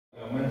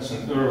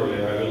mentioned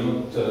earlier, I will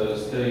not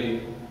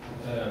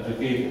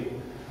repeat it.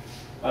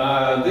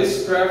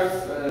 This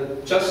graph,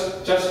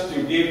 just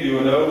to give you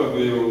an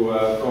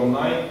overview, from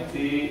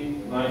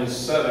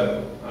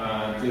 1997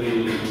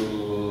 till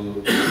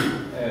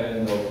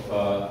end of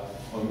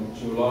on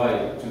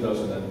July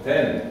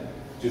 2010,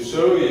 to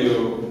show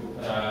you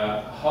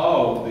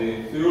how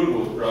the fuel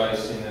wood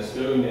price in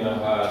Estonia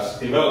has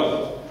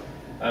developed.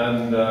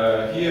 And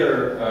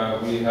here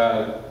we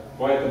have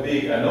quite a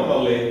big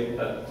anomaly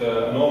that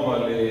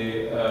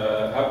normally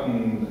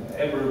happened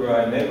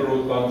everywhere in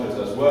neighborhood countries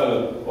as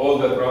well. All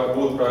the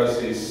wood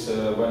prices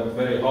went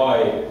very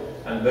high,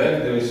 and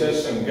then the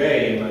recession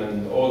came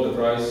and all the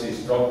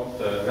prices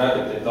dropped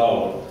rapidly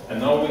down.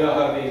 And now we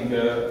are having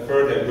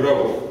further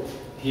growth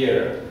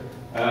here.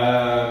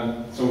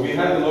 So we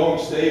had a long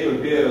stable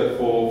period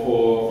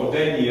for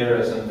 10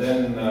 years, and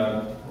then,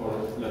 or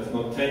let's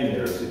not 10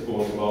 years, it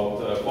was about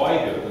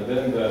 5 years, and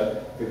then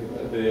the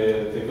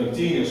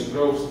continuous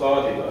growth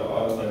started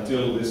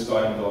until this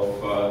kind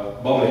of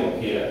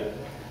bubbling here.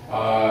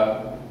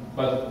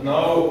 But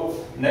now,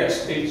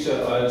 next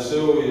picture I'll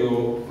show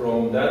you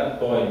from that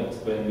point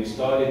when we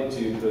started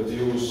to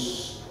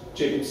produce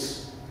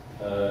chips,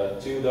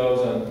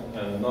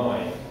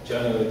 2009,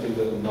 January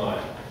 2009.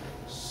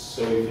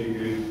 So if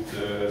you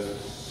could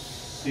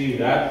see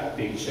that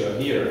picture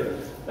here,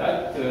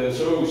 that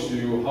shows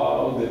you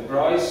how the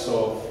price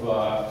of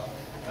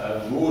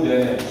wood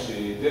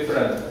energy,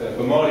 different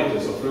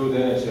commodities of wood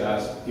energy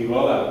has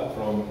developed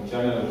from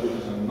January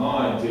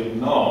 2009 till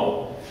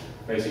now,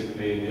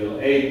 basically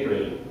till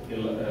April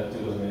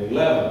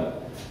 2011.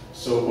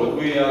 So what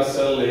we are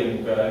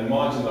selling in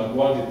marginal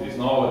quantities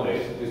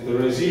nowadays is the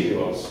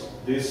residuals.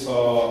 These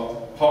are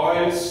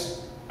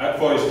piles at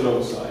forest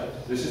roadside.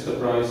 This is the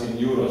price in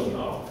euros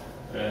now,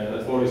 and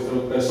at forest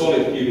road per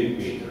solid cubic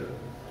meter.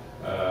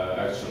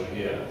 Actually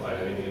here, I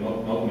think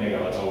not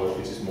megawatt hours,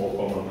 which is more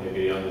common,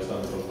 maybe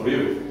understandable for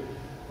you.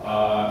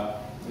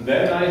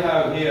 Then I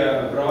have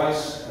here a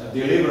price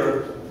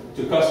delivered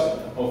to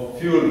customer of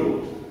fuel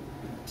wood,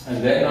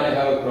 and then I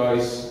have a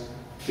price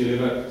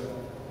delivered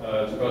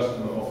to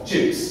customer of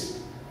chips.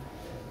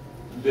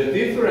 The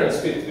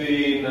difference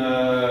between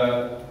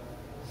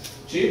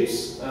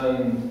chips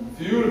and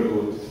fuel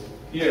wood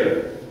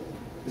here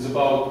is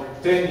about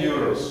 10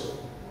 euros,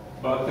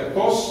 but the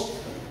cost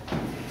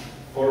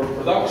for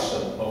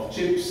production of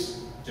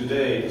chips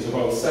today is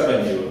about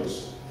 7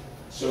 euros.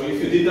 So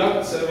if you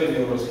deduct 7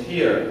 euros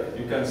here,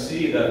 you can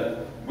see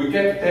that we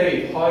get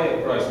paid higher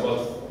price,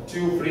 about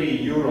 2-3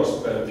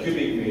 euros per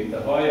cubic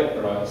meter higher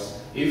price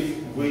if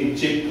we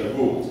chip the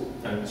wood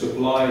and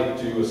supply it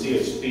to a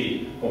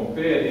CHP,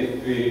 compared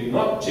if we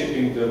not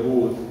chipping the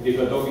wood, if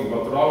we're talking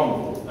about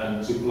round wood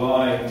and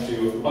supplying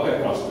to other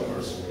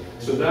customers.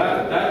 So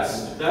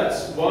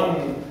that's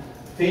one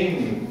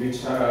thing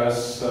which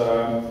has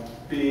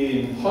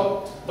been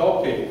hot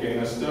topic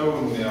in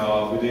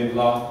Estonia within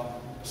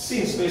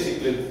since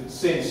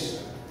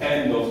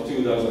end of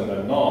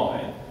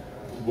 2009.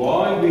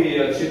 Why we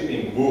are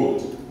chipping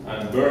wood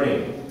and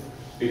burning it?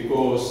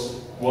 Because,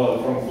 well,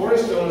 from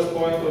forest owners'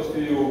 point of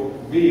view,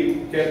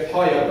 we get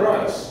higher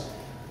price.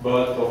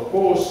 But of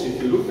course,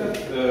 if you look at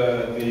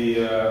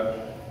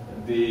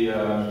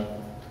the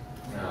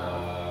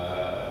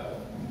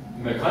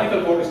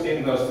mechanical forest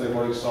industry,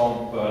 for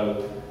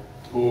example,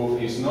 who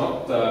is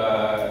not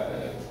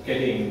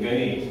getting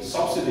any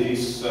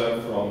subsidies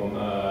from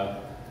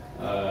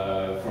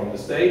the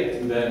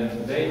state, then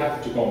they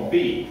have to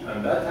compete,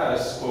 and that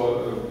has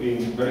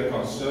been very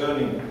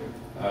concerning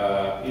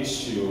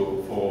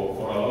issue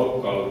for our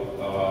local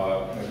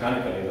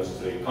mechanical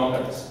industry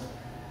companies.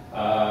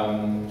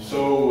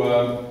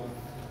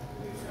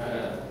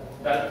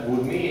 That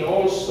would mean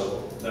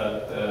also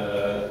that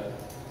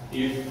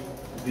if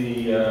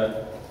the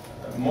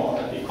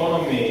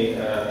economy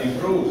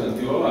improves and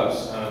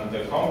develops, and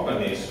the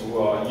companies who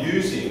are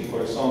using,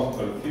 for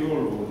example,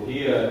 fuel wood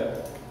here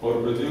for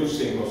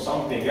producing of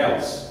something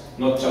else,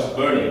 not just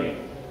burning it,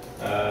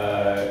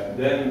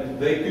 then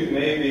they could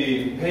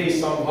maybe pay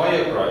some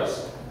higher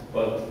price.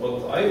 But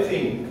what I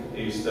think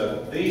is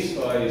that these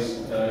guys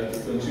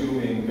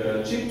consuming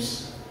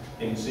chips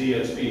in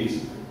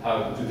CHPs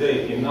have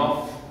today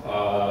enough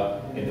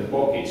in the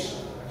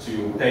pockets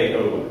to take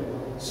over.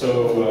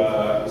 So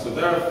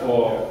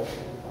therefore,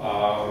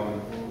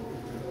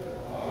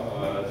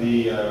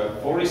 the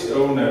forest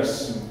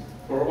owners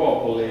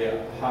probably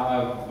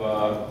have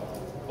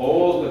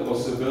all the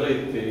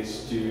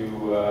possibilities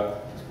to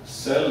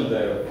sell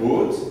their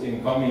wood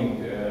in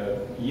coming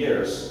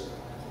years.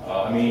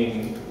 I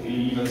mean,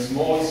 even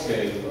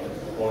small-scale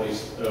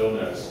forest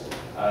owners,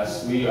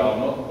 as we are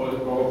not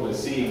probably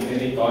seeing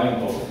any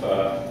kind of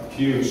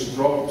huge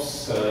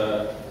drops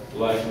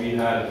like we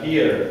had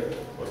here.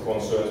 What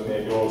concerns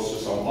maybe also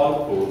some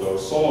pulpwood or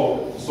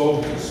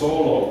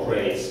solo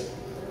grades,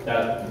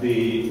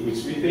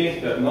 which we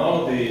think that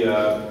now the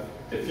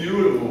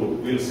fuel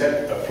wood will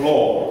set the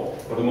floor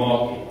for the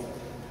market,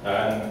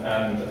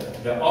 and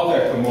the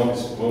other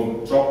commodities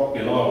won't drop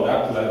below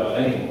that level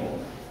anymore.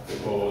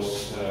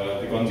 because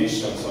the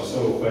conditions are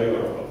so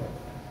favorable.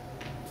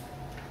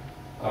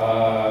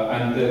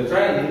 And the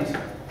trend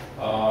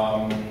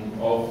of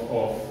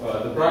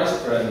the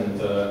price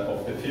trend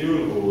of the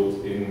fuel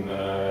wood in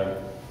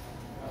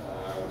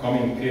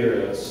coming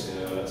periods,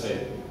 let's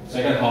say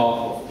second half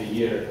of the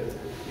year,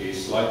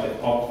 is slightly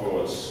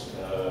upwards,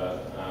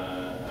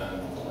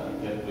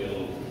 and that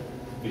will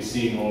be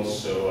seen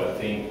also, I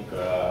think,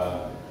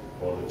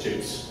 for the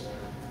chips,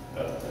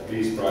 that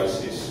these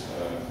prices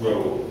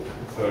grow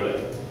further.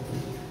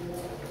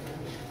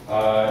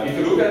 If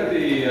you look at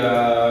the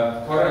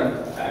current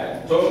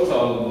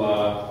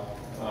total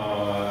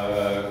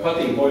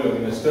cutting volume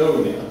in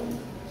Estonia,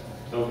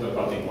 total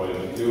cutting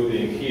volume,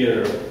 including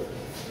here,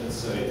 let's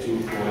say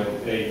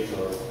 2.8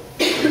 or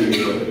 3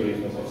 million cubic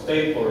meters of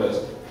state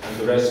forest and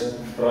the rest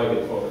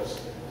private forest,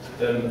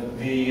 then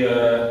the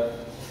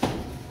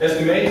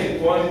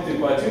estimated quantity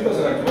by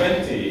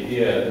 2020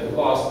 here, the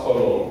last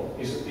column,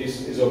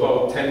 is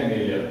about 10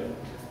 million,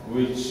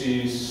 which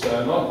is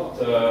not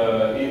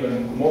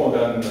even more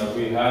than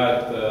we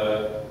had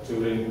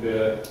during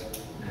the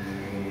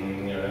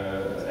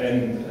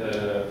end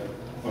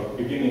or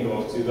beginning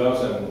of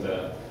 2000.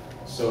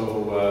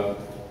 So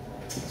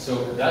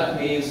that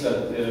means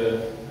that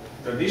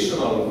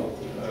traditional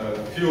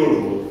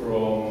fuel wood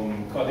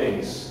from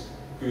cuttings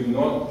could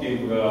not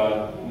give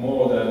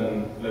more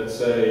than, let's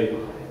say,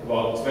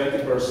 about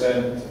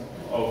 20%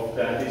 of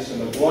the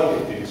additional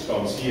quantity which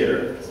comes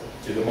here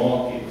to the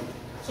market.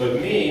 So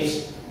it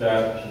means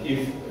that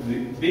if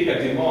the bigger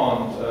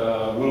demand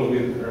will be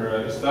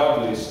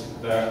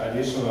established, the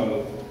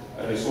additional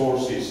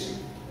resources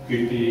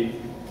could be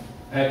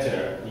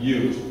better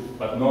used,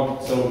 but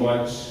not so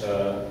much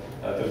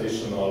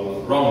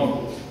traditional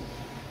roundwood.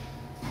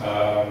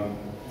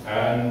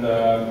 And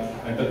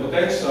the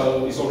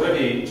potential is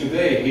already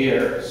today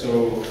here.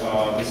 So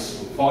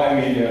this 5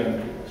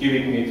 million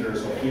cubic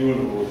meters of fuel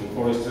wood and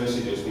forest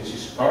residues, which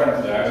is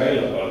currently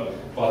available,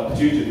 but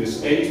due to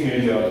this 8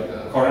 million,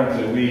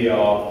 currently we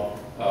are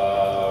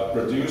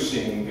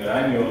producing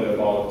annually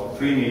about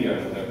 3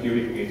 million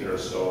cubic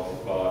meters of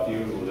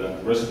fuel wood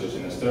and residues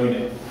in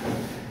Estonia.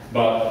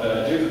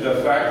 But due to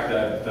the fact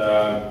that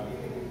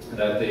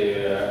that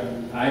the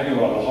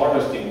annual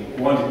harvesting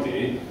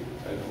quantity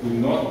could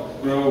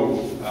not grow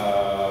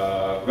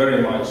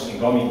very much in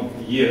coming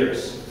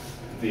years,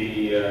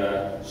 the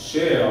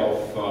share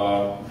of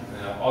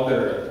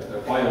other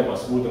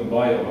biomass, wooden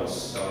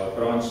biomass,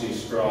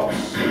 branches,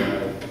 scraps,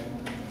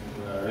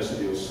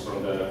 residues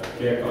from the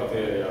clear-cut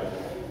area,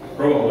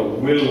 probably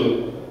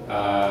will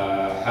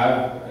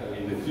have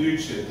in the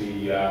future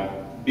the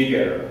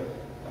bigger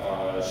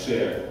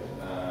share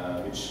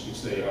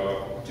which they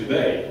are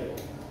today.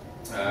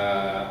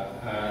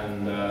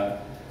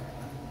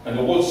 And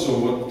also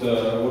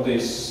what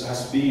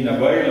has been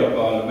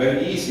available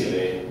very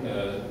easily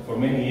for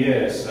many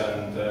years,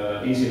 and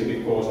easily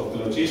because of the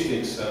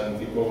logistics and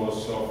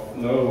because of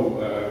low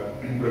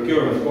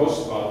procurement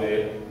costs, are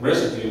the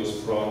residues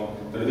from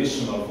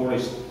traditional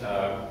forest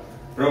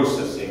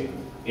processing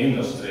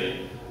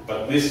industry.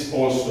 But this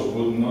also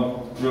would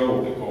not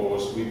grow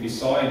because we,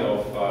 beside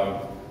of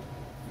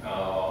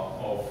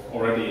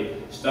already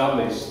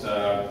established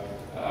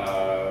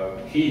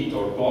heat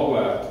or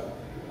power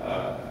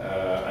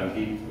and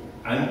heat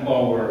and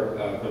power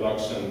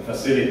production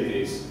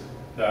facilities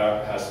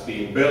that has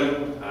been built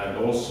and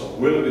also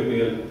will be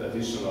built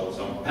additional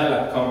some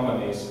pellet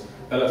companies,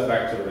 pellet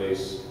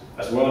factories,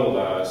 as well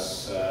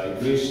as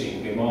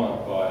increasing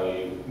demand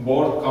by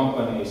board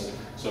companies.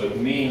 So it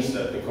means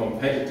that the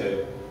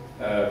competitive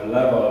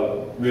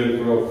level will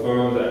grow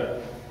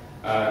further,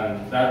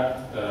 and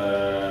that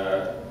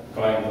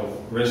kind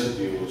of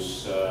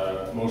residues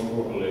most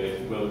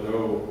probably will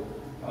go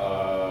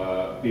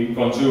be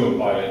consumed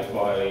by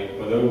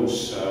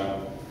those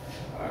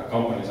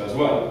companies as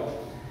well.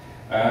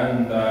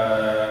 And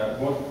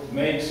what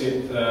makes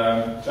it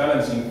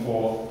challenging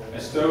for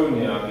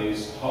Estonia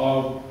is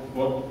how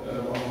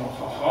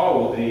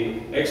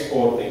the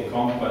exporting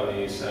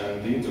companies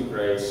and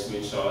integrates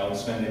which are in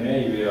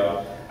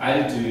Scandinavia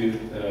attitude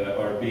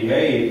or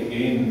behave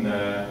in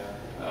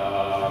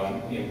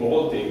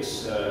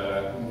Baltics,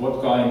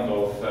 what kind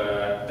of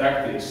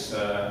tactics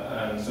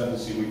and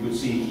strategy we could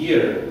see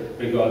here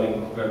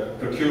regarding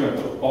procurement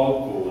of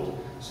pulpwood.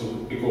 So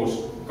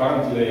because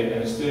currently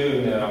in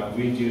Estonia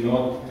we do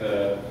not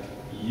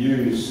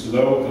use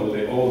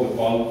locally all the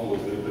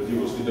pulpwood we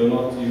produce. We do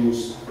not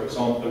use, for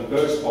example,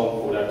 birch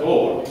pulpwood at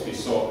all, as we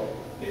saw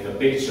in the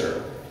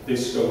picture.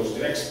 This goes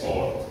to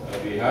export.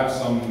 We have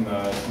some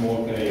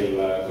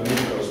small-scale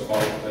coniferous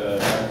pulp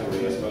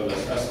factory as well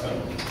as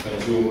Aspen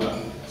consumer.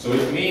 So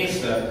it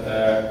means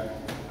that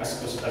as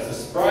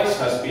the price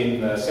has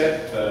been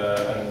set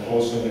and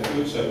also in the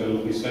future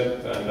will be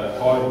set and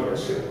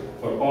harbors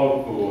for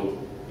pulpwood,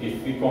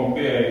 if we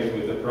compare it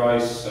with the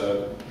price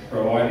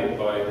provided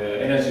by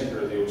the energy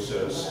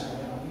producers,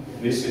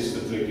 this is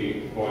the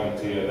tricky point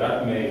here.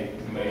 That may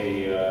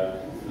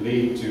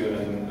lead to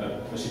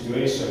a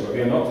situation where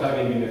we are not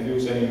having in the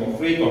future anymore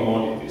free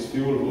commodities,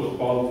 fuel wood,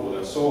 pulpwood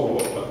and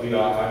sawlog, but we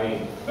are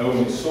having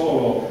only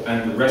sawlog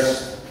and the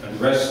rest. And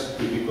the rest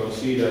to be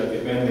considered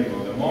depending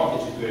on the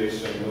market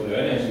situation, whether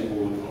energy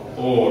wood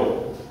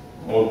or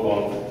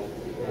pulpwood.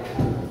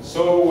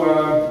 So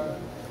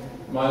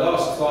my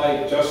last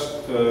slide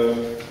just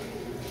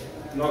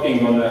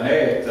knocking on the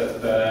head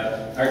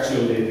that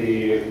actually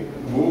the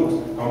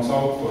wood comes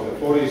out from the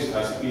forest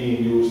has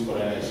been used for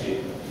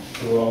energy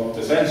throughout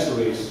the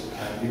centuries,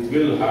 and it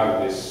will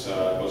have this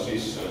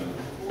position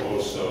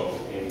also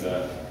in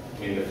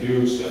the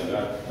future.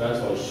 That's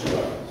for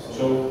sure.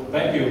 So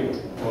thank you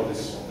for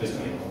this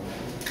listening.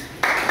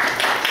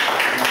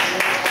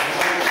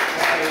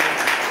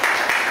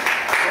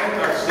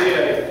 Contacts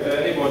here. If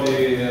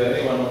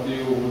anyone of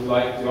you would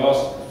like to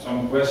ask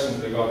some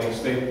questions regarding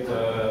state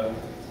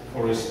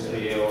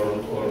forestry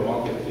or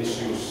market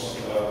issues,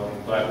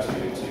 glad to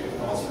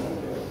answer.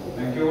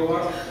 Thank you,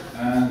 Ulvar.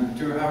 And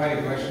do you have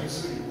any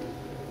questions?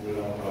 We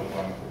don't have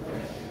one.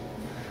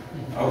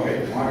 Okay,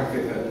 mark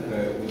it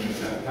that we need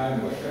to have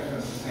time for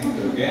questions. Thank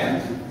you again.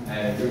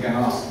 And you can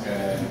ask.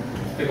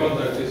 The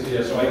contact is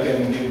here, so I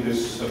can give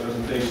this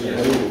presentation.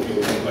 Yes. To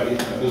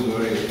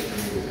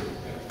you.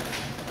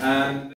 And